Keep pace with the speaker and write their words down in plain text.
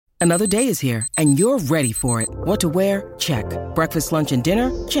Another day is here, and you're ready for it. What to wear? Check. Breakfast, lunch, and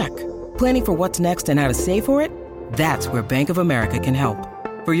dinner? Check. Planning for what's next and how to save for it? That's where Bank of America can help.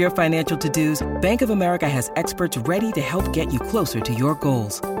 For your financial to-dos, Bank of America has experts ready to help get you closer to your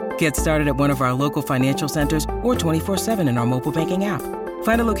goals. Get started at one of our local financial centers or 24/7 in our mobile banking app.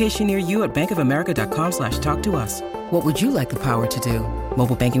 Find a location near you at bankofamerica.com/talktous. What would you like the power to do?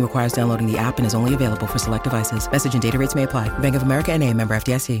 Mobile banking requires downloading the app and is only available for select devices. Message and data rates may apply. Bank of America N.A., member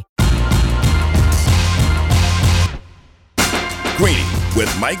FDIC. Greeny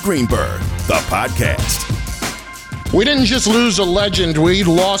with Mike Greenberg, the podcast. We didn't just lose a legend, we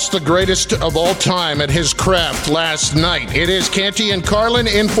lost the greatest of all time at his craft last night. It is Canty and Carlin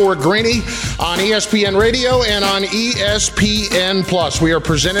in for Greeny on ESPN Radio and on ESPN+. We are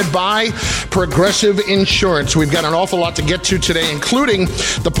presented by Progressive Insurance. We've got an awful lot to get to today, including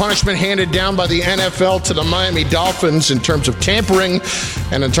the punishment handed down by the NFL to the Miami Dolphins in terms of tampering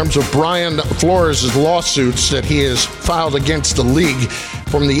and in terms of Brian Flores' lawsuits that he has filed against the league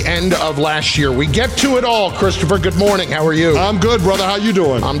from the end of last year. We get to it all. Christopher, good morning. How are you? I'm good, brother. How you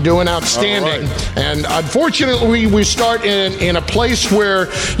doing? I'm doing outstanding. Right. And unfortunately, we start in a place where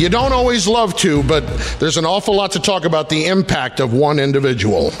you don't always love to, but there's an awful lot to talk about the impact of one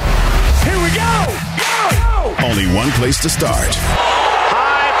individual. Here we go! Go! Only one place to start.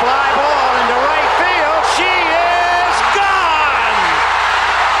 High fly ball into right field. She is gone!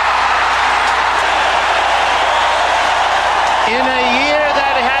 In a year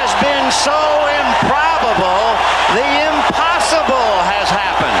that has been so improbable, the impossible has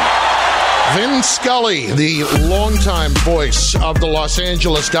happened. Vin Scully, the longtime voice of the Los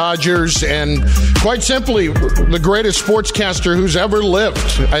Angeles Dodgers, and quite simply, the greatest sportscaster who's ever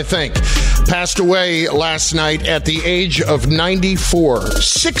lived, I think, passed away last night at the age of 94.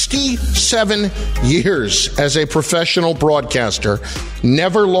 67 years as a professional broadcaster,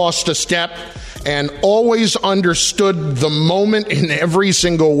 never lost a step, and always understood the moment in every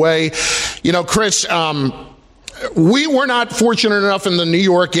single way. You know, Chris, we were not fortunate enough in the New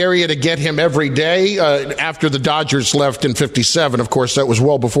York area to get him every day after the Dodgers left in 57. Of course, that was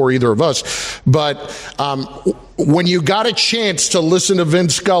well before either of us. But when you got a chance to listen to Vin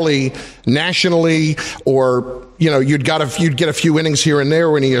Scully nationally, or you'd get a few innings here and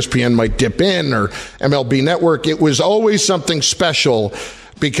there when ESPN might dip in, or MLB Network, it was always something special,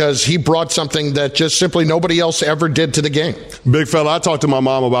 because he brought something that just simply nobody else ever did to the game. Big fella, I talked to my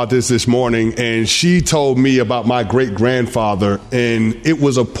mom about this morning, and she told me about my great-grandfather, and it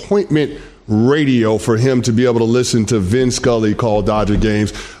was appointment radio for him to be able to listen to Vin Scully call Dodger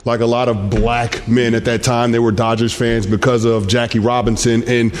games. Like a lot of black men at that time, they were Dodgers fans because of Jackie Robinson,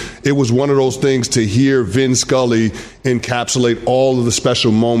 and it was one of those things to hear Vin Scully encapsulate all of the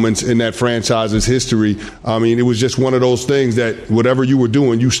special moments in that franchise's history. I mean, it was just one of those things that whatever you were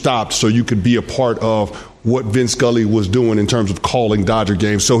doing, you stopped so you could be a part of what Vin Scully was doing in terms of calling Dodger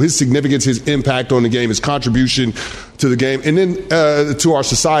games. So his significance, his impact on the game, his contribution to the game, and then to our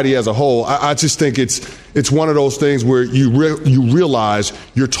society as a whole, I just think it's one of those things where you realize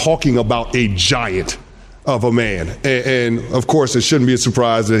you're talking about a giant of a man. And of course, it shouldn't be a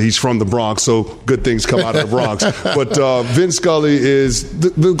surprise that he's from the Bronx, so good things come out of the Bronx. But Vin Scully is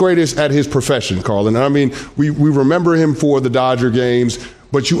the greatest at his profession, Carlin. I mean, we remember him for the Dodger games,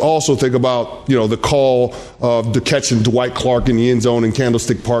 but you also think about, the call of the catching Dwight Clark in the end zone in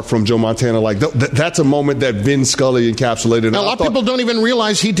Candlestick Park from Joe Montana. Like, that's a moment that Vin Scully encapsulated. Now, a lot of people don't even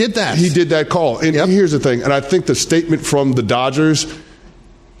realize he did that. He did that call. And here's the thing, and I think the statement from the Dodgers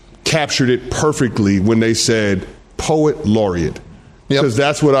captured it perfectly when they said poet laureate. Because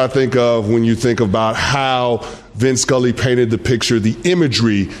that's what I think of when you think about how Vin Scully painted the picture, the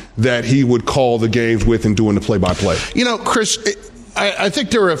imagery that he would call the games with and doing the play-by-play. Chris, I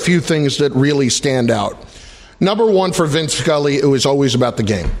think there are a few things that really stand out. Number one, for Vin Scully, it was always about the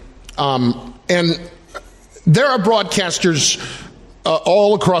game. And there are broadcasters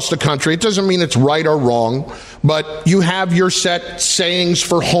all across the country. It doesn't mean it's right or wrong, but you have your set sayings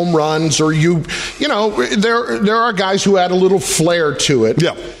for home runs, or there are guys who add a little flair to it.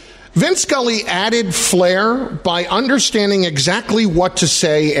 Yeah. Vin Scully added flair by understanding exactly what to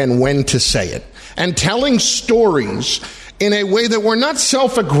say and when to say it, and telling stories in a way that were not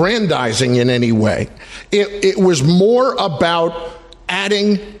self-aggrandizing in any way. It was more about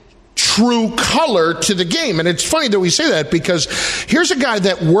adding true color to the game. And it's funny that we say that, because here's a guy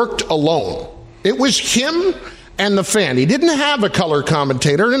that worked alone. It was him and the fan. He didn't have a color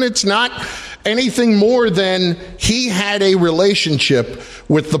commentator, and it's not anything more than he had a relationship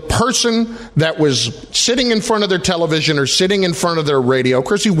with the person that was sitting in front of their television or sitting in front of their radio. Of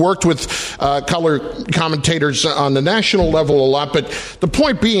course, he worked with color commentators on the national level a lot, but the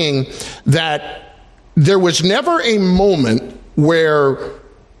point being that there was never a moment where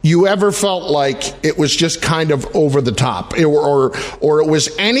you ever felt like it was just kind of over the top, or it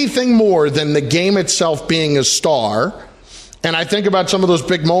was anything more than the game itself being a star. And I think about some of those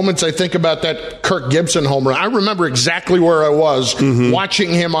big moments. I think about that Kirk Gibson home run. I remember exactly where I was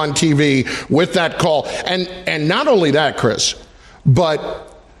watching him on TV with that call. And not only that, Chris, but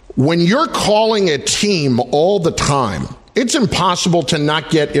when you're calling a team all the time, it's impossible to not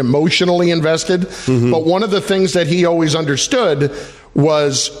get emotionally invested. But one of the things that he always understood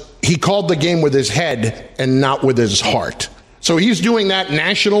was he called the game with his head and not with his heart. So he's doing that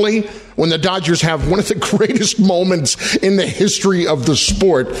nationally when the Dodgers have one of the greatest moments in the history of the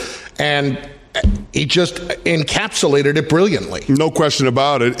sport. And he just encapsulated it brilliantly. No question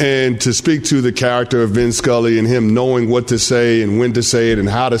about it. And to speak to the character of Vin Scully and him knowing what to say and when to say it and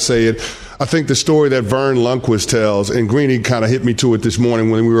how to say it, I think the story that Vern Lundquist tells, and Greeny kind of hit me to it this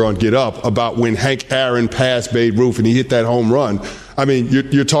morning when we were on Get Up, about when Hank Aaron passed Babe Ruth and he hit that home run. I mean,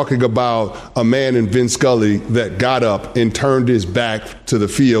 you're talking about a man in Vin Scully that got up and turned his back to the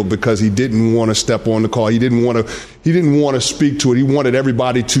field because he didn't want to step on the call. He didn't want to speak to it. He wanted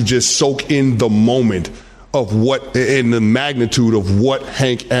everybody to just soak in the moment of what, in the magnitude of what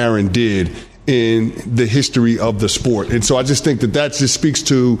Hank Aaron did in the history of the sport. And so I just think that just speaks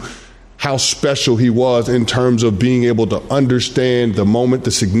to how special he was in terms of being able to understand the moment, the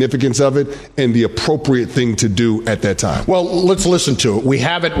significance of it, and the appropriate thing to do at that time. Well, let's listen to it. We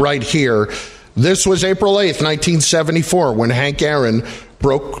have it right here. This was April 8th, 1974, when Hank Aaron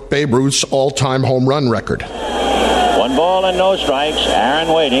broke Babe Ruth's all-time home run record. 1 ball and no strikes.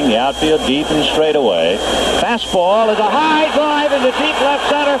 Aaron waiting. The outfield deep and straight away. Fastball is a high drive into deep left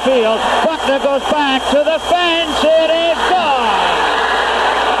center field. Buckner goes back to the fence. It is gone.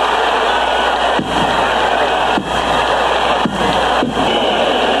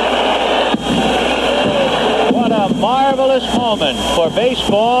 Marvelous moment for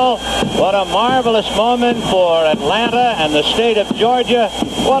baseball. What a marvelous moment for Atlanta and the state of Georgia.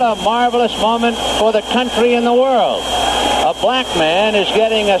 What a marvelous moment for the country and the world. A black man is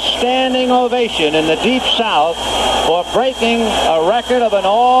getting a standing ovation in the Deep South for breaking a record of an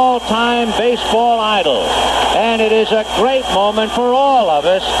all-time baseball idol. And it is a great moment for all of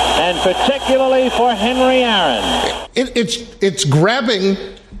us, and particularly for Henry Aaron. It's grabbing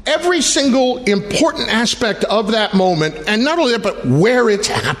every single important aspect of that moment, and not only that, but where it's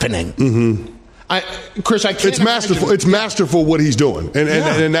happening. Chris, I can't. It's masterful. It's masterful what he's doing,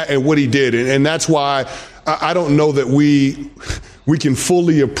 and what he did, and that's why I don't know that we can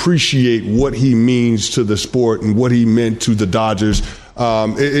fully appreciate what he means to the sport and what he meant to the Dodgers.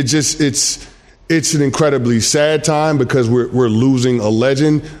 It's an incredibly sad time because we're losing a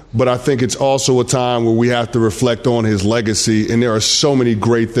legend, but I think it's also a time where we have to reflect on his legacy, and there are so many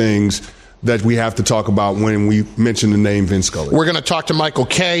great things that we have to talk about when we mention the name Vin Scully. We're going to talk to Michael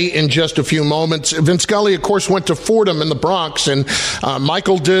Kay in just a few moments. Vin Scully, of course, went to Fordham in the Bronx, and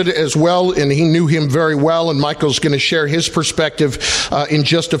Michael did as well, and he knew him very well, and Michael's going to share his perspective in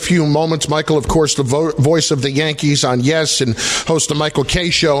just a few moments. Michael, of course, the voice of the Yankees on Yes, and host the Michael Kay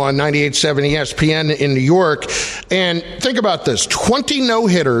Show on 98.7 ESPN in New York. And think about this, 20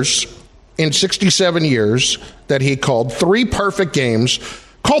 no-hitters in 67 years that he called, 3 perfect games,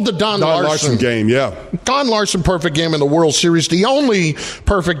 called the Don Larson game, yeah. Don Larson perfect game in the World Series, the only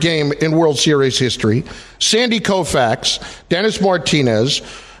perfect game in World Series history. Sandy Koufax, Dennis Martinez,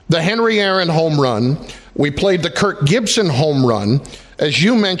 the Henry Aaron home run. We played the Kirk Gibson home run. As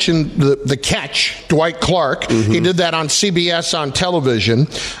you mentioned, the catch, Dwight Clark. He did that on CBS on television.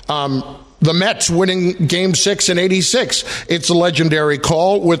 The Mets winning Game 6 in 86. It's a legendary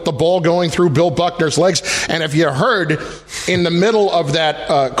call with the ball going through Bill Buckner's legs. And if you heard in the middle of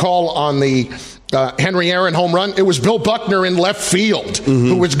that call on the Henry Aaron home run, it was Bill Buckner in left field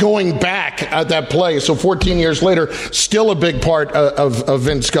who was going back at that play. So 14 years later, still a big part of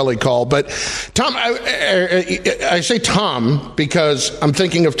Vin Scully call. But Tom, I say Tom because I'm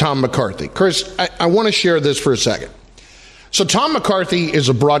thinking of Tom McCarthy. Chris, I want to share this for a second. So Tom McCarthy is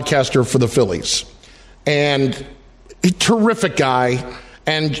a broadcaster for the Phillies, and a terrific guy,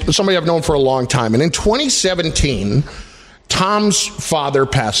 and somebody I've known for a long time. And in 2017, Tom's father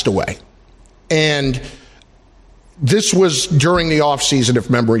passed away. And this was during the offseason, if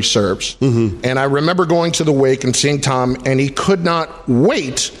memory serves. And I remember going to the wake and seeing Tom, and he could not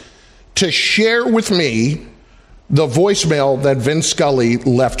wait to share with me the voicemail that Vince Scully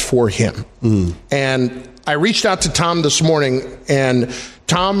left for him. And I reached out to Tom this morning, and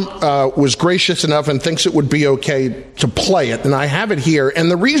Tom was gracious enough and thinks it would be okay to play it. And I have it here.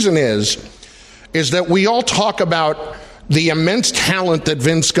 And the reason is that we all talk about the immense talent that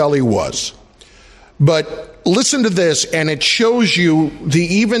Vince Scully was. But listen to this, and it shows you the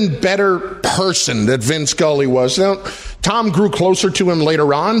even better person that Vince Scully was. Now, Tom grew closer to him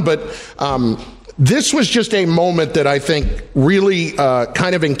later on, but this was just a moment that I think really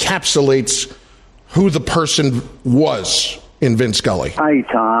kind of encapsulates who the person was in Vince Scully. Hi,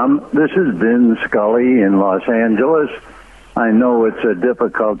 Tom. This is Vince Scully in Los Angeles. I know it's a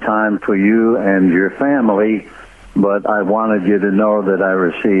difficult time for you and your family, but I wanted you to know that I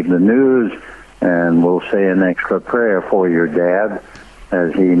received the news, and we'll say an extra prayer for your dad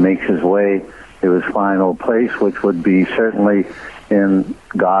as he makes his way to his final place, which would be certainly in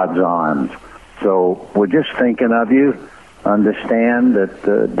God's arms. So we're just thinking of you. Understand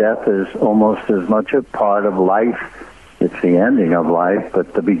that death is almost as much a part of life. It's the ending of life,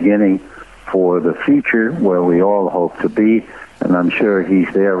 but the beginning for the future where we all hope to be, and I'm sure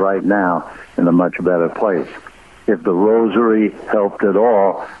he's there right now in a much better place. If the rosary helped at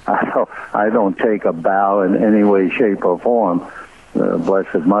all, I don't take a bow in any way, shape, or form. The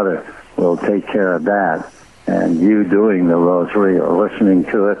Blessed Mother will take care of that. And you doing the rosary or listening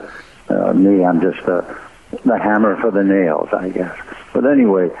to it, me, I'm just the hammer for the nails, I guess. But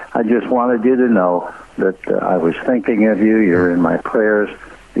anyway, I just wanted you to know that I was thinking of you. You're in my prayers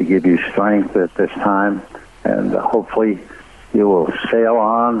to give you strength at this time. And hopefully you will sail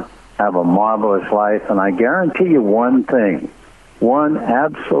on, have a marvelous life. And I guarantee you one thing, one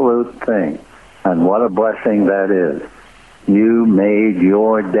absolute thing, and what a blessing that is. You made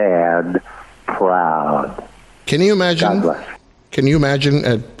your dad proud. Can you imagine? God bless. Can you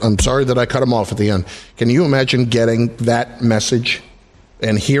imagine? I'm sorry that I cut him off at the end. Can you imagine getting that message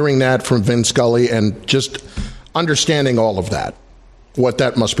and hearing that from Vince Scully and just understanding all of that, what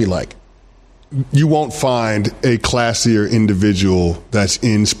that must be like? You won't find a classier individual that's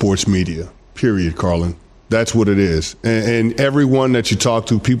in sports media, period, Carlin. That's what it is. And everyone that you talk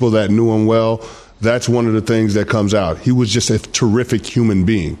to, people that knew him well, that's one of the things that comes out. He was just a terrific human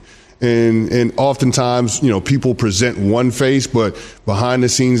being. And oftentimes, people present one face, but behind the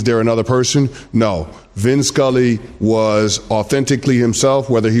scenes, they're another person. No, Vince Scully was authentically himself,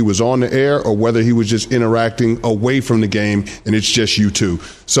 whether he was on the air or whether he was just interacting away from the game, and it's just you two.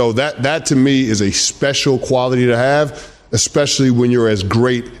 So that to me is a special quality to have, especially when you're as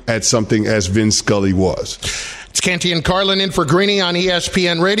great at something as Vince Scully was. It's Canty and Carlin in for Greeny on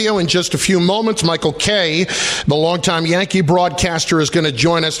ESPN Radio. In just a few moments, Michael Kay, the longtime Yankee broadcaster, is going to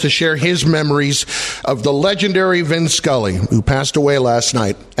join us to share his memories of the legendary Vince Scully, who passed away last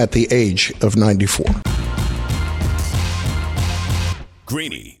night at the age of 94.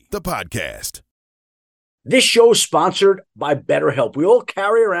 Greeny, the podcast. This show is sponsored by BetterHelp. We all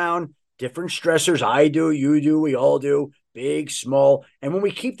carry around different stressors. I do, you do, we all do, big, small. And when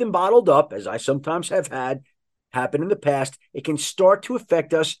we keep them bottled up, as I sometimes have had happen in the past, it can start to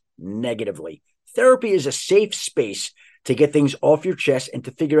affect us negatively. Therapy is a safe space to get things off your chest and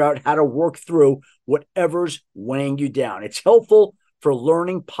to figure out how to work through whatever's weighing you down. It's helpful for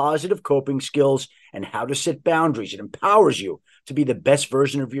learning positive coping skills and how to set boundaries. It empowers you to be the best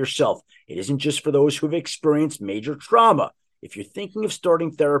version of yourself. It isn't just for those who have experienced major trauma. If you're thinking of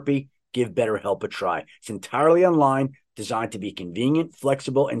starting therapy, give BetterHelp a try. It's entirely online, designed to be convenient,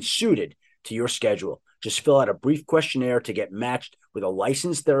 flexible, and suited to your schedule. Just fill out a brief questionnaire to get matched with a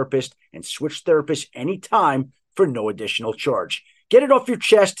licensed therapist and switch therapists anytime for no additional charge. Get it off your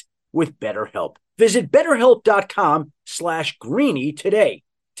chest with BetterHelp. Visit BetterHelp.com/Greeny today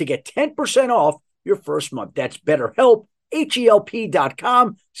to get 10% off your first month. That's BetterHelp,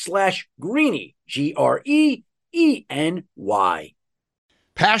 HELP.com/Greeny, GREENY.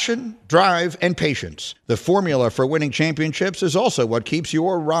 Passion, drive, and patience. The formula for winning championships is also what keeps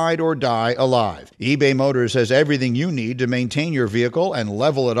your ride or die alive. eBay Motors has everything you need to maintain your vehicle and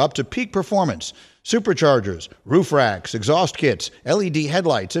level it up to peak performance. Superchargers, roof racks, exhaust kits, LED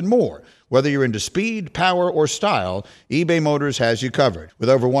headlights, and more. Whether you're into speed, power, or style, eBay Motors has you covered. With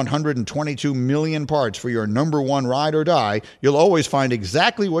over 122 million parts for your number one ride or die, you'll always find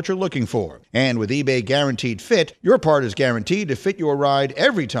exactly what you're looking for. And with eBay Guaranteed Fit, your part is guaranteed to fit your ride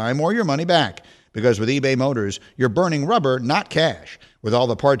every time or your money back. Because with eBay Motors, you're burning rubber, not cash. With all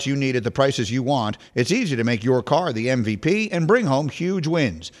the parts you need at the prices you want, it's easy to make your car the MVP and bring home huge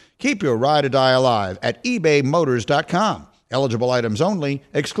wins. Keep your ride or die alive at ebaymotors.com. Eligible items only.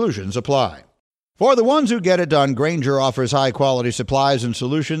 Exclusions apply. For the ones who get it done, Grainger offers high-quality supplies and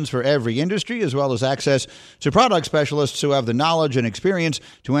solutions for every industry, as well as access to product specialists who have the knowledge and experience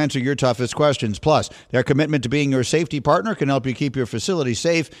to answer your toughest questions. Plus, their commitment to being your safety partner can help you keep your facility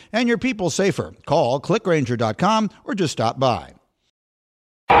safe and your people safer. Call clickgrainger.com or just stop by.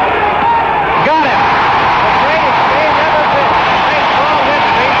 Got him! The greatest game ever pitched in baseball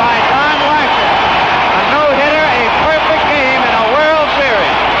history by Don Larson. A no-hitter, a perfect game in a World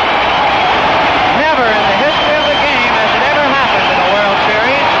Series. Never in the history of the game has it ever happened in a World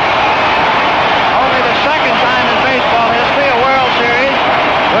Series. Only the second time in baseball history, a World Series,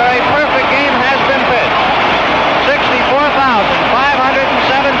 where a perfect game has been pitched.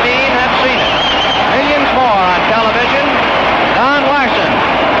 64,517 have seen it. Millions more on television. Don Larson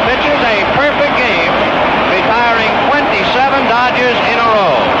pitches a perfect game, retiring 27 Dodgers in a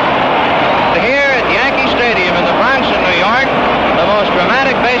row. Here at Yankee Stadium in the Bronx in New York, the most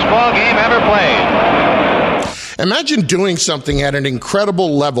dramatic baseball game ever played. Imagine doing something at an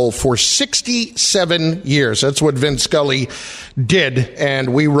incredible level for 67 years. That's what Vin Scully did,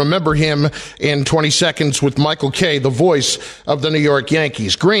 and we remember him in 20 seconds with Michael Kay, the voice of the New York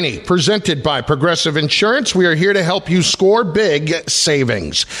Yankees. Greeny, presented by Progressive Insurance. We are here to help you score big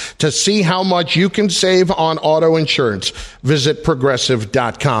savings. To see how much you can save on auto insurance, visit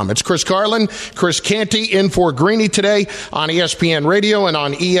Progressive.com. It's Chris Carlin, Chris Canty in for Greeny today on ESPN Radio and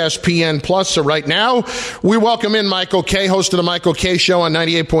on ESPN Plus. So right now, we welcome in Michael Kay, host of the Michael Kay Show on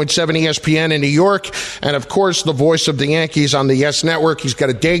 98.7 ESPN in New York, and of course the voice of the Yankees on the Yes Network. He's got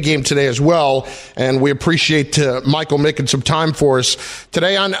a day game today as well, and we appreciate Michael making some time for us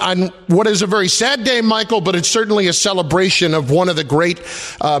today on what is a very sad day, Michael, but it's certainly a celebration of one of the great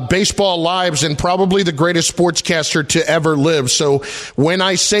baseball lives and probably the greatest sportscaster to ever live. So when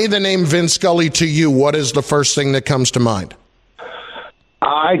I say the name Vin Scully to you, what is the first thing that comes to mind?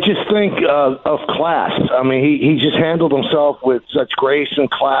 I just think of class. I mean, he just handled himself with such grace and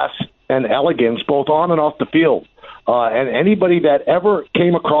class and elegance, both on and off the field. And anybody that ever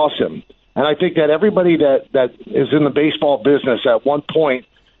came across him, and I think that everybody that is in the baseball business at one point,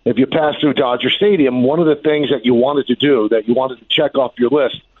 if you pass through Dodger Stadium, one of the things that you wanted to do, that you wanted to check off your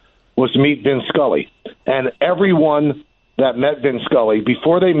list, was to meet Vin Scully. And everyone that met Vin Scully,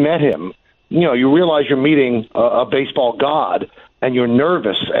 before they met him, you realize you're meeting a baseball god, and you're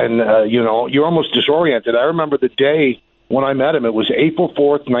nervous, and you're almost disoriented. I remember the day when I met him. It was April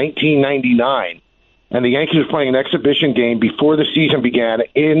 4th, 1999, and the Yankees were playing an exhibition game before the season began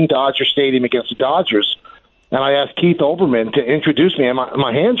in Dodger Stadium against the Dodgers. And I asked Keith Olbermann to introduce me, and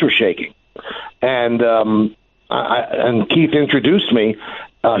my hands were shaking. And Keith introduced me.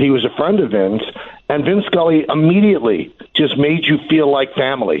 He was a friend of Vince, and Vin Scully immediately just made you feel like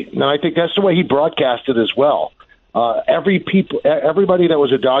family. And I think that's the way he broadcasted as well. Everybody that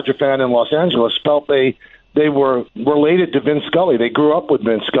was a Dodger fan in Los Angeles felt they were related to Vin Scully. They grew up with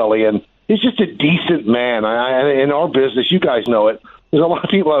Vin Scully, and he's just a decent man. In our business, you guys know it. There's a lot of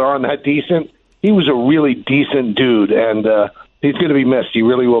people that aren't that decent. He was a really decent dude, and he's going to be missed. He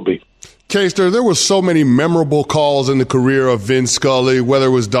really will be. Caster, there were so many memorable calls in the career of Vin Scully, whether it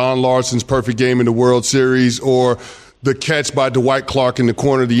was Don Larson's perfect game in the World Series or the catch by Dwight Clark in the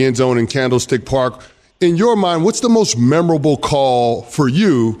corner of the end zone in Candlestick Park. In your mind, what's the most memorable call for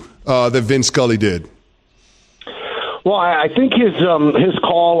you that Vin Scully did? Well, I think his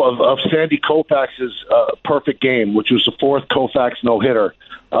call of Sandy Koufax's perfect game, which was the fourth Koufax no-hitter,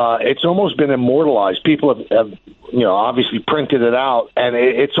 it's almost been immortalized. People have obviously printed it out, and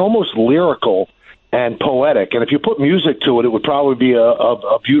it's almost lyrical and poetic. And if you put music to it, it would probably be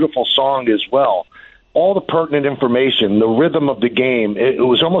a beautiful song as well. All the pertinent information, the rhythm of the game, it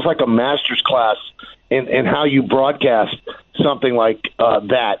was almost like a master's class in how you broadcast something like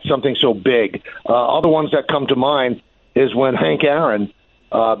that, something so big. Other ones that come to mind is when Hank Aaron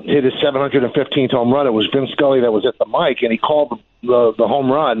hit his 715th home run. It was Vin Scully that was at the mic, and he called the home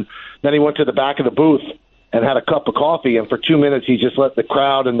run. Then he went to the back of the booth and had a cup of coffee, and for 2 minutes he just let the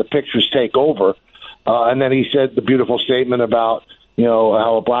crowd and the pictures take over. And then he said the beautiful statement about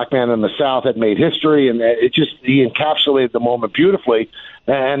how a black man in the South had made history, and he encapsulated the moment beautifully.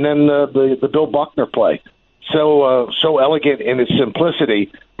 And then the Bill Buckner play, so elegant in its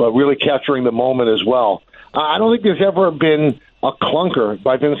simplicity, but really capturing the moment as well. I don't think there's ever been a clunker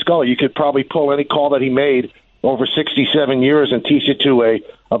by Vin Scully. You could probably pull any call that he made over 67 years and teach it to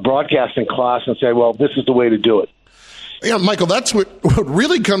a broadcasting class and say, well, this is the way to do it. Yeah, Michael, that's what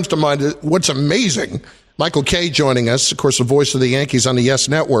really comes to mind. What's amazing, Michael Kay joining us, of course, the voice of the Yankees on the Yes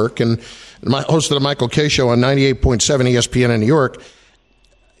Network and host of the Michael Kay Show on 98.7 ESPN in New York.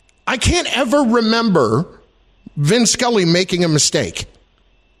 I can't ever remember Vin Scully making a mistake.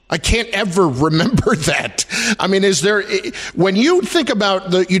 I can't ever remember that. I mean, when you think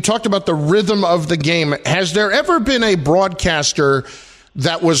about you talked about the rhythm of the game, has there ever been a broadcaster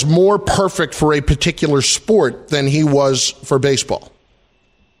that was more perfect for a particular sport than he was for baseball?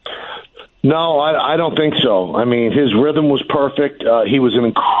 No, I don't think so. I mean, his rhythm was perfect. He was an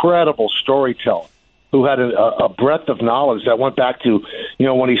incredible storyteller who had a breadth of knowledge that went back to,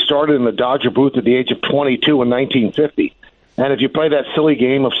 when he started in the Dodger booth at the age of 22 in 1950. And if you play that silly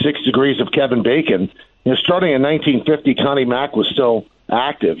game of 6 Degrees of Kevin Bacon, starting in 1950, Connie Mack was still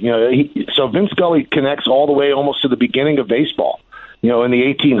active. So Vince Scully connects all the way almost to the beginning of baseball, in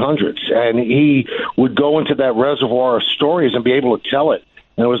the 1800s. And he would go into that reservoir of stories and be able to tell it.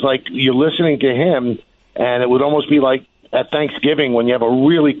 And it was like you're listening to him, and it would almost be like at Thanksgiving when you have a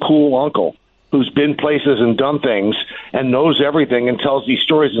really cool uncle who's been places and done things and knows everything and tells these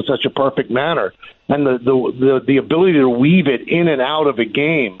stories in such a perfect manner. And the ability to weave it in and out of a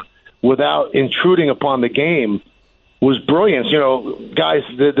game without intruding upon the game was brilliant. Guys,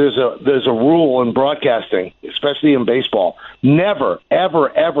 there's a rule in broadcasting, especially in baseball. Never, ever,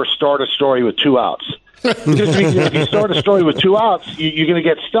 ever start a story with 2 outs. Because if you start a story with 2 outs, you're going to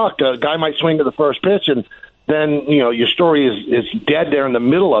get stuck. A guy might swing to the first pitch, and then your story is dead there in the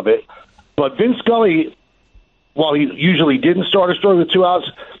middle of it. But Vince Scully, while he usually didn't start a story with 2 outs,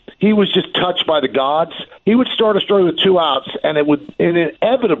 he was just touched by the gods. He would start a story with 2 outs, and it would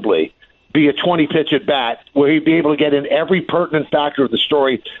inevitably be a 20-pitch at bat where he'd be able to get in every pertinent factor of the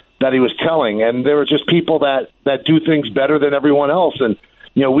story that he was telling. And there are just people that do things better than everyone else. And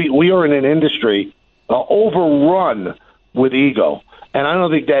we are in an industry overrun with ego. And I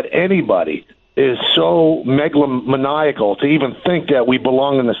don't think that anybody is so megalomaniacal to even think that we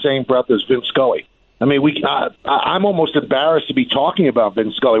belong in the same breath as Vince Scully. I mean, I'm almost embarrassed to be talking about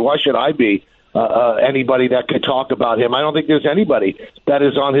Vince Scully. Why should I be anybody that could talk about him? I don't think there's anybody that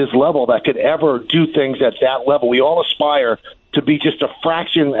is on his level that could ever do things at that level. We all aspire to be just a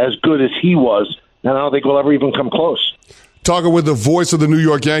fraction as good as he was, and I don't think we'll ever even come close. Talking with the voice of the New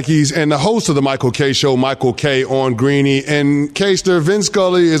York Yankees and the host of the Michael Kay Show, Michael Kay on Greeny. And Kayster, Vince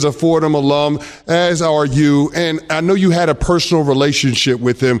Scully is a Fordham alum, as are you. And I know you had a personal relationship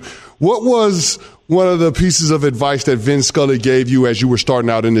with him. What was one of the pieces of advice that Vince Scully gave you as you were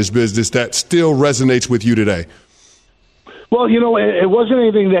starting out in this business that still resonates with you today? Well, it wasn't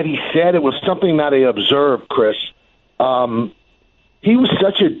anything that he said. It was something that I observed, Chris. He was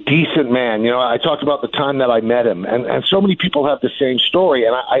such a decent man. I talked about the time that I met him, and so many people have the same story.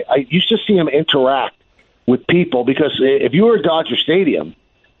 And I used to see him interact with people because if you were at Dodger Stadium,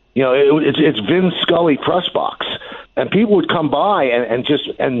 it's Vince Scully press box, and people would come by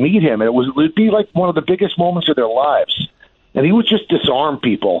and meet him, and it would be like one of the biggest moments of their lives. And he would just disarm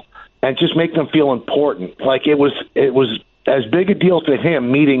people and just make them feel important. Like it was as big a deal to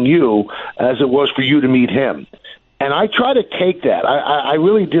him meeting you as it was for you to meet him. And I try to take that. I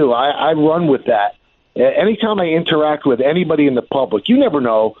really do. I run with that. Anytime I interact with anybody in the public, you never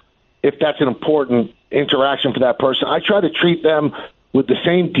know if that's an important interaction for that person. I try to treat them with the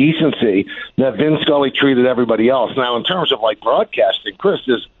same decency that Vince Scully treated everybody else. Now, in terms of broadcasting, Chris,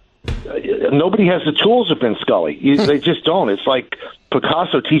 nobody has the tools of Vince Scully. They just don't. It's like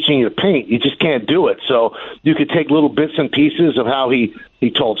Picasso teaching you to paint. You just can't do it. So you could take little bits and pieces of how he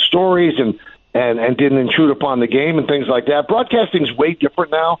told stories and didn't intrude upon the game and things like that. Broadcasting's way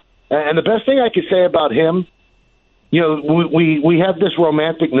different now. And the best thing I could say about him, we have this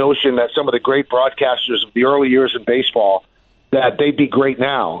romantic notion that some of the great broadcasters of the early years in baseball, that they'd be great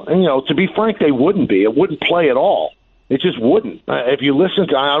now. And, to be frank, they wouldn't be. It wouldn't play at all. It just wouldn't. If you listen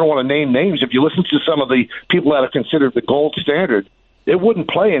to, I don't want to name names, if you listen to some of the people that are considered the gold standard, it wouldn't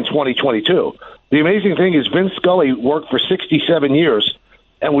play in 2022. The amazing thing is Vince Scully worked for 67 years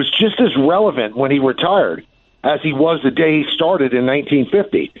and was just as relevant when he retired as he was the day he started in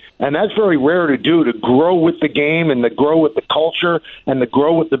 1950. And that's very rare to do, to grow with the game and to grow with the culture and to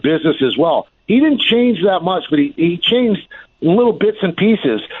grow with the business as well. He didn't change that much, but he changed little bits and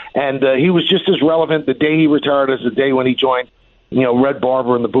pieces, and he was just as relevant the day he retired as the day when he joined, Red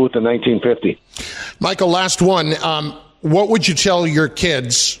Barber in the booth in 1950. Michael, last one. What would you tell your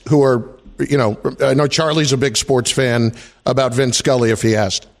kids who are, I know Charlie's a big sports fan, about Vince Scully if he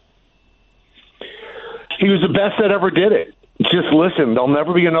asked? He was the best that ever did it. Just listen. There'll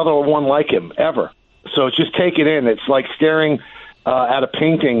never be another one like him, ever. So just take it in. It's like staring at a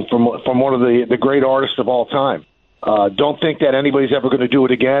painting from one of the great artists of all time. Don't think that anybody's ever going to do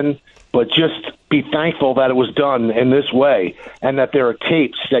it again, but just be thankful that it was done in this way and that there are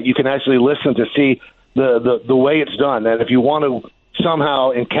tapes that you can actually listen to see the way it's done. And if you want to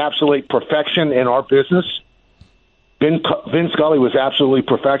somehow encapsulate perfection in our business, Vin Scully was absolutely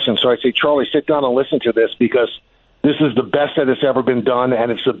perfection. So I say, Charlie, sit down and listen to this, because this is the best that it's ever been done,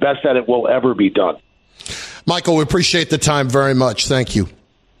 and it's the best that it will ever be done. Michael, we appreciate the time very much. Thank you.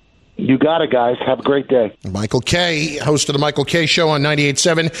 You got it, guys. Have a great day. Michael Kay, host of the Michael Kay Show on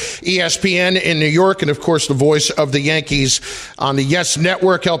 98.7 ESPN in New York, and, of course, the voice of the Yankees on the Yes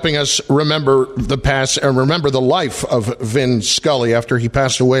Network, helping us remember the past and remember the life of Vin Scully after he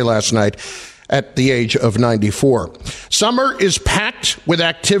passed away last night at the age of 94. Summer is packed with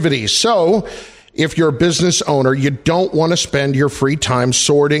activities, so if you're a business owner, you don't want to spend your free time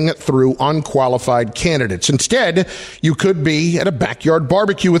sorting through unqualified candidates. Instead, you could be at a backyard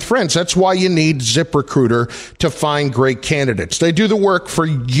barbecue with friends. That's why you need ZipRecruiter to find great candidates. They do the work for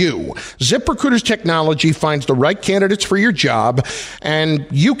you. ZipRecruiter's technology finds the right candidates for your job, and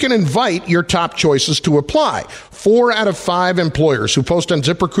you can invite your top choices to apply. 4 out of 5 employers who post on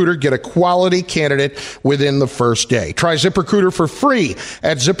ZipRecruiter get a quality candidate within the first day. Try ZipRecruiter for free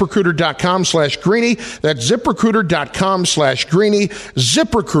at ZipRecruiter.com/Greeny. That's ZipRecruiter.com/Greeny.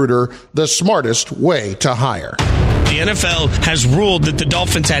 ZipRecruiter, the smartest way to hire. The NFL has ruled that the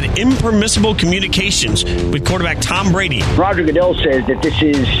Dolphins had impermissible communications with quarterback Tom Brady. Roger Goodell says that this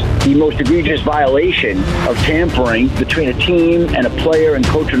is the most egregious violation of tampering between a team and a player and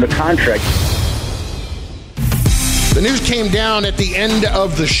coach under contract. The news came down at the end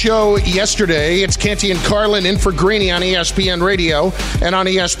of the show yesterday. It's Canty and Carlin in for Greeny on ESPN Radio and on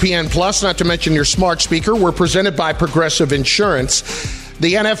ESPN Plus, not to mention your smart speaker. We're presented by Progressive Insurance.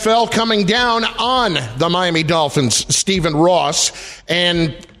 The NFL coming down on the Miami Dolphins, Stephen Ross,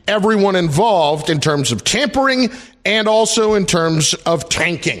 and everyone involved in terms of tampering and also in terms of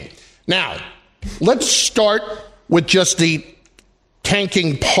tanking. Now, let's start with just the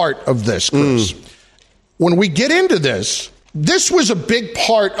tanking part of this, Chris. When we get into this was a big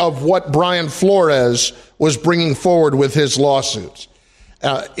part of what Brian Flores was bringing forward with his lawsuits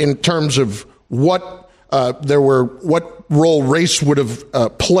in terms of what role race would have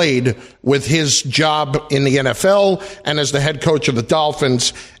played with his job in the NFL and as the head coach of the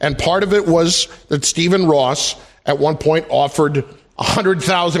Dolphins. And part of it was that Stephen Ross at one point offered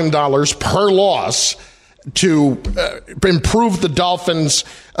 $100,000 per loss to improve the Dolphins'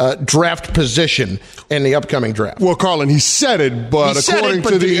 draft position in the upcoming draft. Well, Carlin, he said it, but according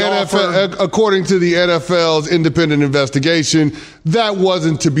to the NFL's independent investigation, that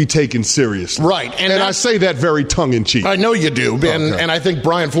wasn't to be taken seriously. Right. And I say that very tongue-in-cheek. I know you do, and I think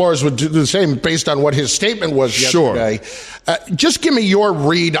Brian Flores would do the same based on what his statement was yesterday. Sure. Just give me your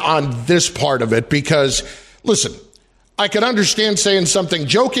read on this part of it, because, listen, I could understand saying something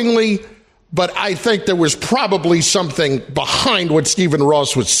jokingly, but I think there was probably something behind what Stephen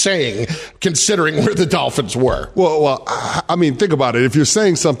Ross was saying, considering where the Dolphins were. Well, I mean, think about it. If you're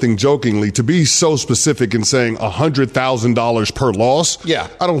saying something jokingly, to be so specific in saying $100,000 per loss, yeah,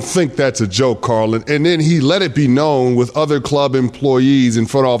 I don't think that's a joke, Carlin. And then he let it be known with other club employees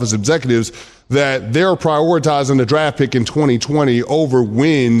and front office executives that they're prioritizing the draft pick in 2020 over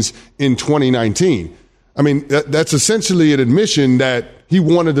wins in 2019. I mean, that's essentially an admission that he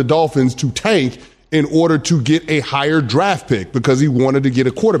wanted the Dolphins to tank in order to get a higher draft pick because he wanted to get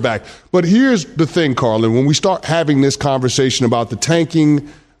a quarterback. But here's the thing, Carlin. When we start having this conversation about the tanking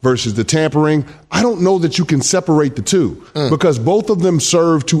versus the tampering, I don't know that you can separate the two because both of them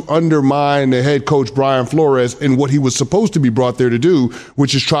serve to undermine the head coach Brian Flores and what he was supposed to be brought there to do,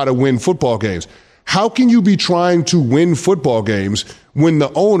 which is try to win football games. How can you be trying to win football games when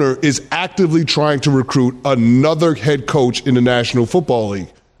the owner is actively trying to recruit another head coach in the National Football League?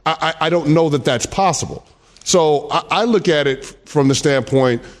 I don't know that that's possible. So I look at it from the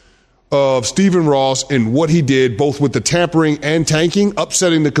standpoint of Stephen Ross and what he did, both with the tampering and tanking,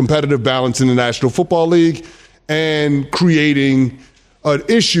 upsetting the competitive balance in the National Football League and creating an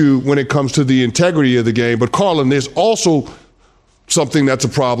issue when it comes to the integrity of the game. But, Carlin, there's also something that's a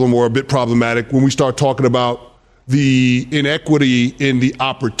problem or a bit problematic when we start talking about the inequity in the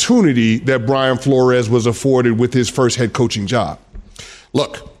opportunity that Brian Flores was afforded with his first head coaching job.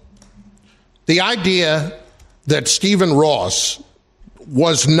 Look, the idea that Stephen Ross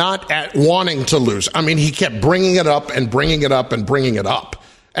was not at wanting to lose. I mean, he kept bringing it up and bringing it up and bringing it up.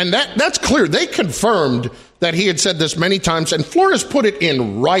 And that's clear. They confirmed that he had said this many times, and Flores put it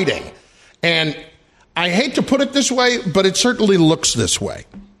in writing. And I hate to put it this way, but it certainly looks this way.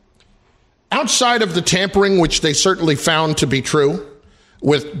 Outside of the tampering, which they certainly found to be true,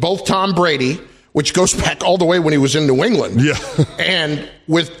 with both Tom Brady, which goes back all the way when he was in New England, and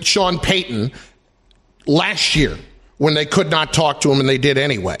with Sean Payton last year when they could not talk to him and they did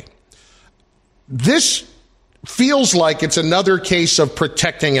anyway. This feels like it's another case of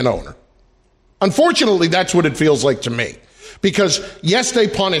protecting an owner. Unfortunately, that's what it feels like to me. Because, yes, they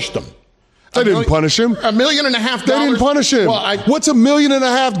punished him. They didn't punish him. $1.5 million. They didn't punish him. Well, what's $1.5 million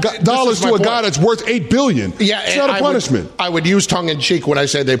to a guy that's worth $8 billion? Yeah, it's not a punishment. I would use tongue in cheek when I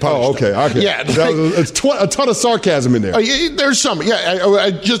say they punished him. Okay. Yeah, it's a ton of sarcasm in there. There's some. Yeah,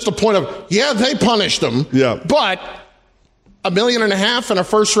 just a point of they punished him. Yeah, but $1.5 million and a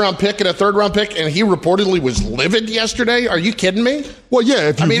first-round pick and a third-round pick, and he reportedly was livid yesterday. Are you kidding me? Well,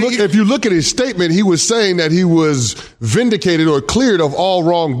 yeah. If you look at his statement, he was saying that he was vindicated or cleared of all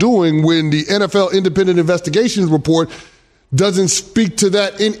wrongdoing when the NFL Independent Investigations Report doesn't speak to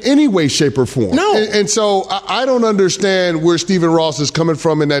that in any way, shape, or form. No. And so I don't understand where Stephen Ross is coming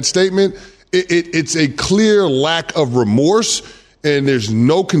from in that statement. It's a clear lack of remorse, and there's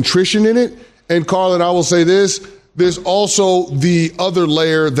no contrition in it. And, Carlin, I will say this. There's also the other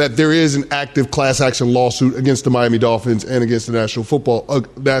layer that there is an active class action lawsuit against the Miami Dolphins and against the National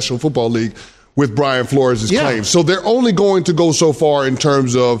Football League with Brian Flores' claims. So they're only going to go so far in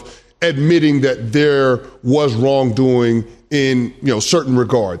terms of admitting that there was wrongdoing in certain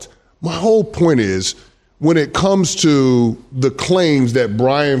regards. My whole point is, when it comes to the claims that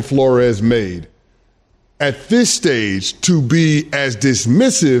Brian Flores made, at this stage, to be as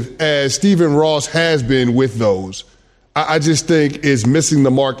dismissive as Stephen Ross has been with those, I just think is missing the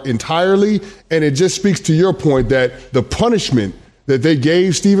mark entirely. And it just speaks to your point that the punishment that they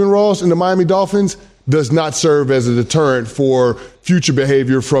gave Stephen Ross and the Miami Dolphins does not serve as a deterrent for future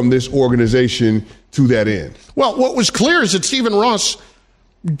behavior from this organization to that end. Well, what was clear is that Stephen Ross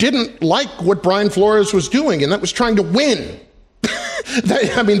didn't like what Brian Flores was doing, and that was trying to win.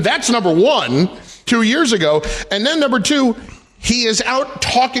 That's number one. 2 years ago. And then number two, he is out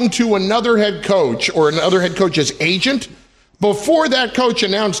talking to another head coach or another head coach's agent before that coach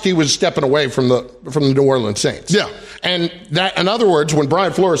announced he was stepping away from the New Orleans Saints. Yeah. And that, in other words, when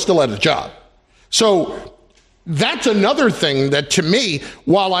Brian Flores still had a job. So that's another thing that, to me,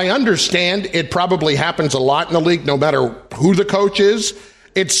 while I understand it probably happens a lot in the league, no matter who the coach is,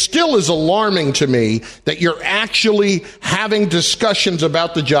 it still is alarming to me that you're actually having discussions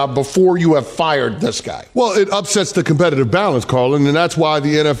about the job before you have fired this guy. Well, it upsets the competitive balance, Carlin, and that's why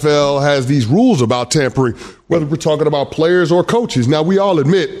the NFL has these rules about tampering, whether we're talking about players or coaches. Now, we all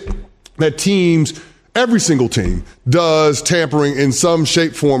admit that teams, every single team, does tampering in some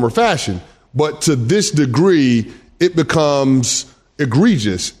shape, form, or fashion. But to this degree, it becomes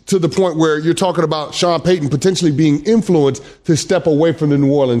egregious to the point where you're talking about Sean Payton potentially being influenced to step away from the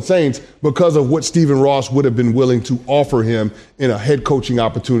New Orleans Saints because of what Stephen Ross would have been willing to offer him in a head coaching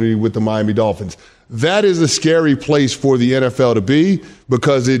opportunity with the Miami Dolphins. That is a scary place for the NFL to be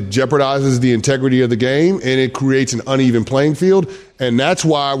because it jeopardizes the integrity of the game and it creates an uneven playing field. And that's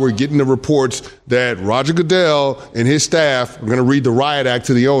why we're getting the reports that Roger Goodell and his staff are going to read the riot act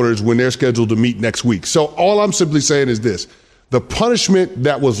to the owners when they're scheduled to meet next week. So all I'm simply saying is this. The punishment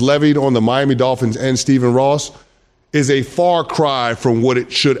that was levied on the Miami Dolphins and Stephen Ross is a far cry from what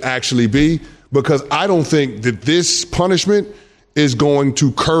it should actually be, because I don't think that this punishment is going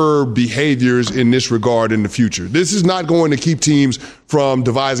to curb behaviors in this regard in the future. This is not going to keep teams from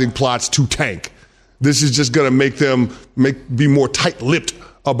devising plots to tank. This is just going to make them be more tight-lipped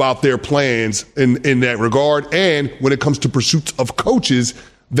about their plans in that regard. And when it comes to pursuits of coaches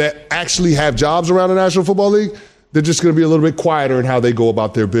that actually have jobs around the National Football League, they're just going to be a little bit quieter in how they go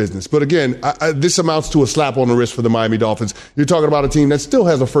about their business. But again, this amounts to a slap on the wrist for the Miami Dolphins. You're talking about a team that still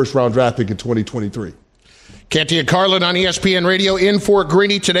has a first-round draft pick in 2023. Canty and Carlin on ESPN Radio in for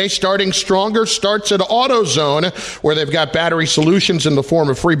Greeny today. Starting stronger starts at AutoZone, where they've got battery solutions in the form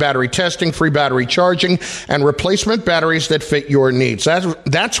of free battery testing, free battery charging, and replacement batteries that fit your needs.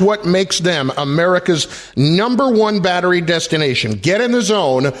 That's what makes them America's #1 battery destination. Get in the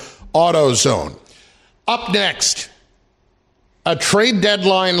zone, AutoZone. Up next, a trade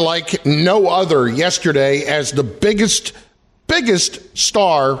deadline like no other yesterday as the biggest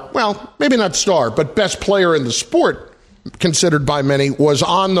star, well, maybe not star, but best player in the sport, considered by many, was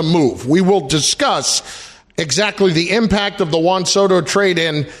on the move. We will discuss exactly the impact of the Juan Soto trade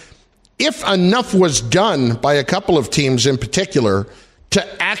and if enough was done by a couple of teams in particular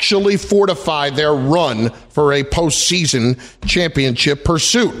to actually fortify their run for a postseason championship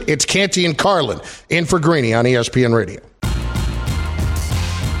pursuit. It's Canty and Carlin in for Greeny on ESPN Radio.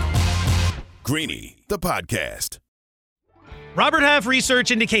 Greeny, the podcast. Robert Half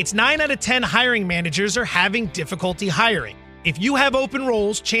research indicates 9 out of 10 hiring managers are having difficulty hiring. If you have open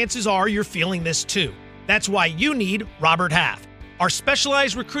roles, chances are you're feeling this too. That's why you need Robert Half. Our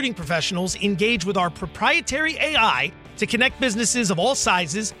specialized recruiting professionals engage with our proprietary AI to connect businesses of all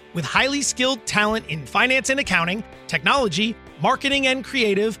sizes with highly skilled talent in finance and accounting, technology, marketing and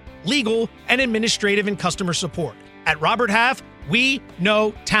creative, legal, and administrative and customer support. At Robert Half, we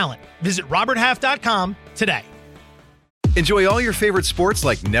know talent. Visit roberthalf.com today. Enjoy all your favorite sports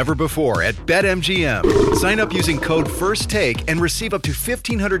like never before at BetMGM. Sign up using code FIRSTTAKE and receive up to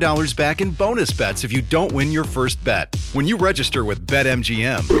 $1,500 back in bonus bets if you don't win your first bet. When you register with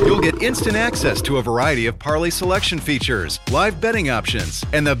BetMGM, you'll get instant access to a variety of parlay selection features, live betting options,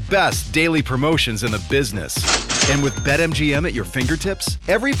 and the best daily promotions in the business. And with BetMGM at your fingertips,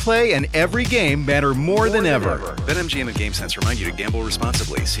 every play and every game matter more than ever. BetMGM and GameSense remind you to gamble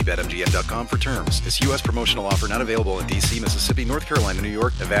responsibly. See BetMGM.com for terms. This U.S. promotional offer not available in D.C., Mississippi, North Carolina, New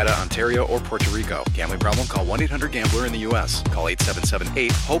York, Nevada, Ontario, or Puerto Rico. Gambling problem? Call 1-800-GAMBLER in the U.S. Call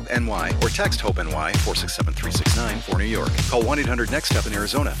 877-8-HOPE-NY or text HOPE-NY 467-369 for New York. Call 1-800-NEXT-STEP in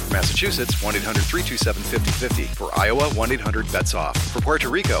Arizona. For Massachusetts, 1-800-327-5050. For Iowa, 1-800-BETS-OFF. For Puerto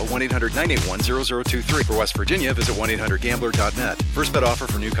Rico, 1-800-981-0023. For West Virginia, visit 1-800-GAMBLER.net. First bet offer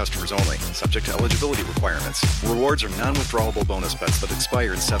for new customers only. Subject to eligibility requirements. Rewards are non-withdrawable bonus bets that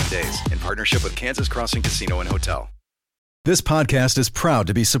expire in 7 days. In partnership with Kansas Crossing Casino and Hotel. This podcast is proud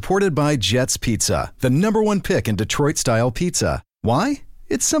to be supported by Jets Pizza, the #1 pick in Detroit-style pizza. Why?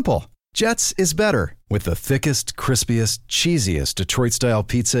 It's simple. Jets is better. With the thickest, crispiest, cheesiest Detroit-style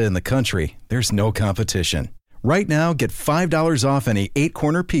pizza in the country, there's no competition. Right now, get $5 off any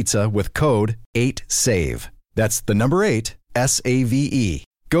 8-corner pizza with code 8SAVE. That's the number 8, SAVE.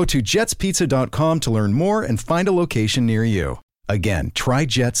 Go to jetspizza.com to learn more and find a location near you. Again, try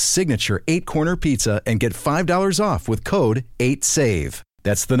Jet's signature 8-corner pizza and get $5 off with code 8SAVE.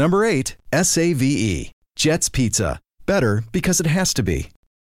 That's the number 8, SAVE. Jet's Pizza. Better because it has to be.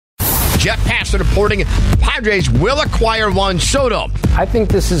 Jet Passer reporting Padres will acquire Juan Soto. I think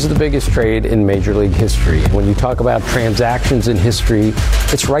this is the biggest trade in Major League history. When you talk about transactions in history,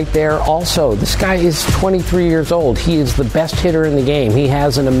 it's right there also. This guy is 23 years old. He is the best hitter in the game. He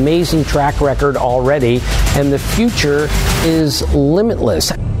has an amazing track record already, and the future is limitless.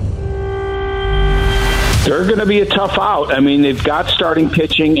 They're going to be a tough out. I mean, they've got starting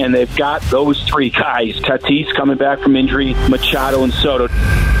pitching, and they've got those three guys. Tatis coming back from injury, Machado, and Soto.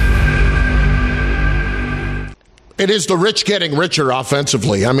 It is the rich getting richer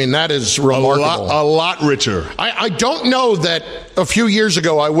offensively. I mean, that is remarkable. A lot richer. I don't know that a few years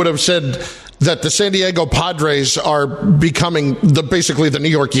ago I would have said that the San Diego Padres are becoming basically the New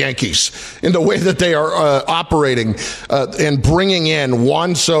York Yankees in the way that they are operating and bringing in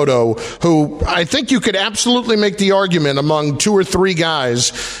Juan Soto, who I think you could absolutely make the argument among 2 or 3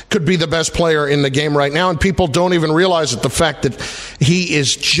 guys could be the best player in the game right now, and people don't even realize it, the fact that he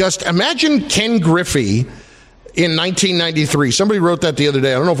is just... Imagine Ken Griffey in 1993. Somebody wrote that the other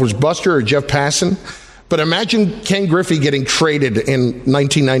day. I don't know if it was Buster or Jeff Passan, but imagine Ken Griffey getting traded in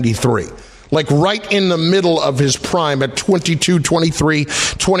 1993. Like right in the middle of his prime at 22, 23,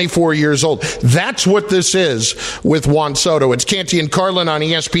 24 years old. That's what this is with Juan Soto. It's Canty and Carlin on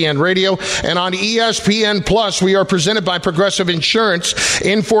ESPN Radio and on ESPN Plus. We are presented by Progressive Insurance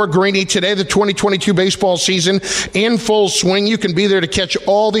in Fort Greene today. The 2022 baseball season in full swing. You can be there to catch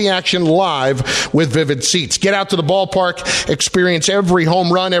all the action live with Vivid Seats. Get out to the ballpark, experience every home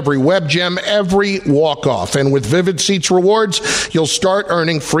run, every web gem, every walk-off. And with Vivid Seats rewards, you'll start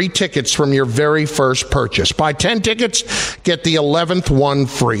earning free tickets from your very first purchase. Buy 10 tickets, get the 11th one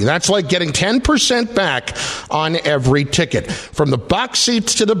free. That's like getting 10% back on every ticket. From the box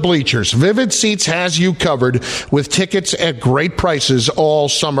seats to the bleachers, Vivid Seats has you covered with tickets at great prices all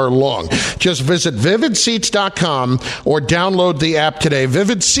summer long. Just visit vividseats.com or download the app today.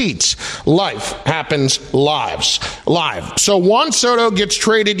 Vivid Seats. Life happens live. So Juan Soto gets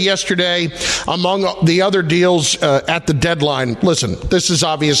traded yesterday among the other deals at the deadline. Listen, this is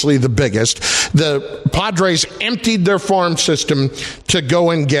obviously the biggest. The Padres emptied their farm system to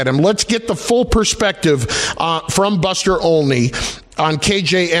go and get him. Let's get the full perspective from Buster Olney on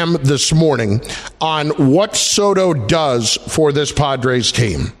KJM this morning on what Soto does for this Padres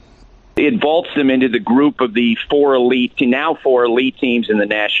team. It vaults them into the group of the four elite teams in the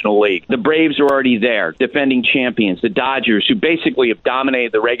National League. The Braves are already there, defending champions. The Dodgers, who basically have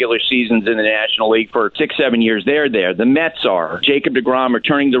dominated the regular seasons in the National League for 6-7 years, they're there. The Mets are. Jacob deGrom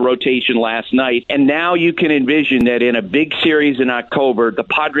returning to rotation last night. And now you can envision that in a big series in October, the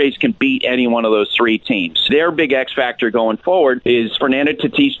Padres can beat any one of those three teams. Their big X factor going forward is Fernando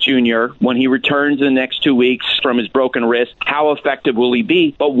Tatis Jr. When he returns in the next 2 weeks from his broken wrist, how effective will he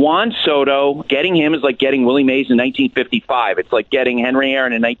be? But Juan Soto. Getting him is like getting Willie Mays in 1955. It's like getting Henry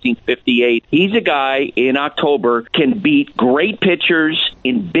Aaron in 1958. He's a guy in October can beat great pitchers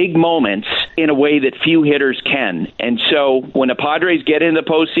in big moments in a way that few hitters can. And so when the Padres get into the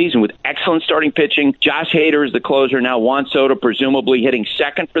postseason with excellent starting pitching, Josh Hader is the closer, now Juan Soto presumably hitting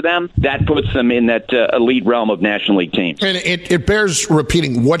second for them, that puts them in that elite realm of National League teams. And it bears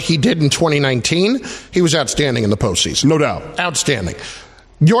repeating what he did in 2019. He was outstanding in the postseason. No doubt. Outstanding.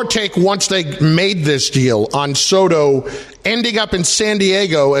 Your take once they made this deal on Soto ending up in San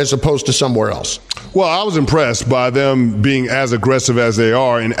Diego as opposed to somewhere else? Well, I was impressed by them being as aggressive as they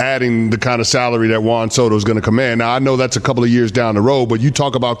are and adding the kind of salary that Juan Soto is going to command. Now, I know that's a couple of years down the road, but you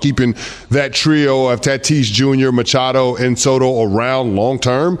talk about keeping that trio of Tatis Jr., Machado, and Soto around long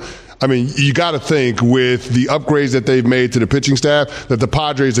term. I mean, you got to think with the upgrades that they've made to the pitching staff that the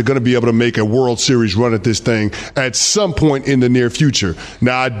Padres are going to be able to make a World Series run at this thing at some point in the near future.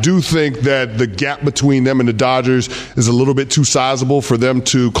 Now, I do think that the gap between them and the Dodgers is a little bit too sizable for them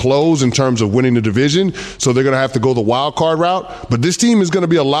to close in terms of winning the division, so they're going to have to go the wild card route. But this team is going to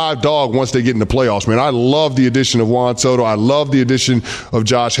be a live dog once they get in the playoffs, man. I love the addition of Juan Soto. I love the addition of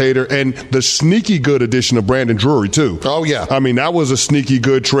Josh Hader and the sneaky good addition of Brandon Drury, too. Oh, yeah. I mean, that was a sneaky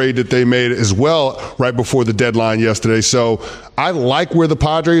good trade that they made as well right before the deadline yesterday. So I like where the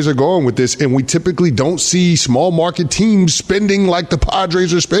Padres are going with this, and we typically don't see small market teams spending like the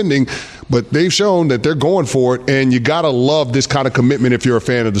Padres are spending, but they've shown that they're going for it, and you got to love this kind of commitment if you're a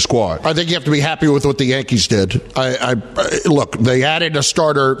fan of the squad. I think you have to be happy with what the Yankees did. Look, they added a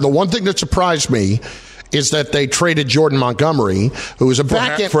starter. The one thing that surprised me is that they traded Jordan Montgomery, who was a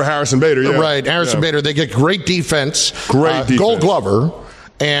back end for Harrison Bader. Yeah. Right, Harrison Bader. They get great defense. Gold Glover.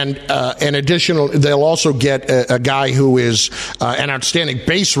 And additional, they'll also get a guy who is an outstanding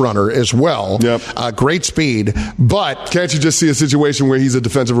base runner as well. Yep. Great speed. But can't you just see a situation where he's a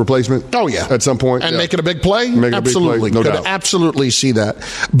defensive replacement? Oh, yeah. At some point. And making a big play? Absolutely. No doubt. Absolutely see that.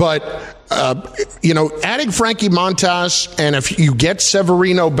 But, adding Frankie Montas, and if you get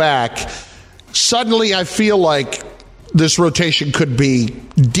Severino back, suddenly I feel like this rotation could be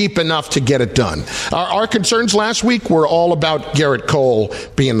deep enough to get it done. Our concerns last week were all about Garrett Cole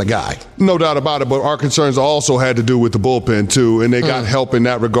being the guy. No doubt about it, but our concerns also had to do with the bullpen, too, and they got help in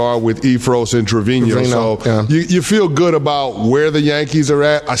that regard with Efros and Trevino. So you feel good about where the Yankees are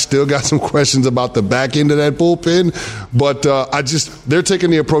at. I still got some questions about the back end of that bullpen, but they're taking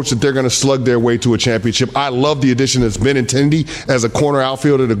the approach that they're going to slug their way to a championship. I love the addition of Benintendi as a corner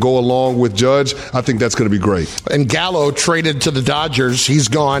outfielder to go along with Judge. I think that's going to be great. And Gallo traded to the Dodgers. He's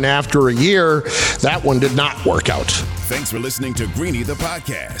gone after a year. That one did not work out. Thanks for listening to Greeny the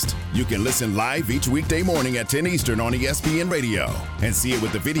podcast. You can listen live each weekday morning at 10 Eastern on ESPN Radio and see it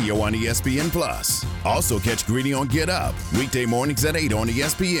with the video on ESPN Plus. Also catch Greeny on Get Up weekday mornings at 8 on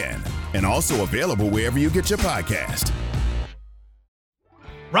ESPN and also available wherever you get your podcast.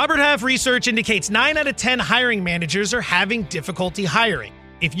 Robert Half research indicates 9 out of 10 hiring managers are having difficulty hiring.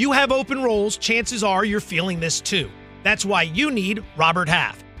 If you have open roles, chances are you're feeling this too. That's why you need Robert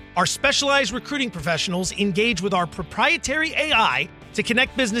Half. Our specialized recruiting professionals engage with our proprietary AI to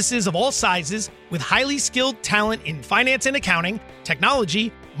connect businesses of all sizes with highly skilled talent in finance and accounting,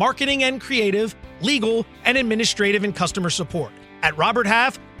 technology, marketing and creative, legal, and administrative and customer support. At Robert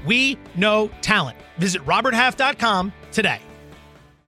Half, we know talent. Visit roberthalf.com today.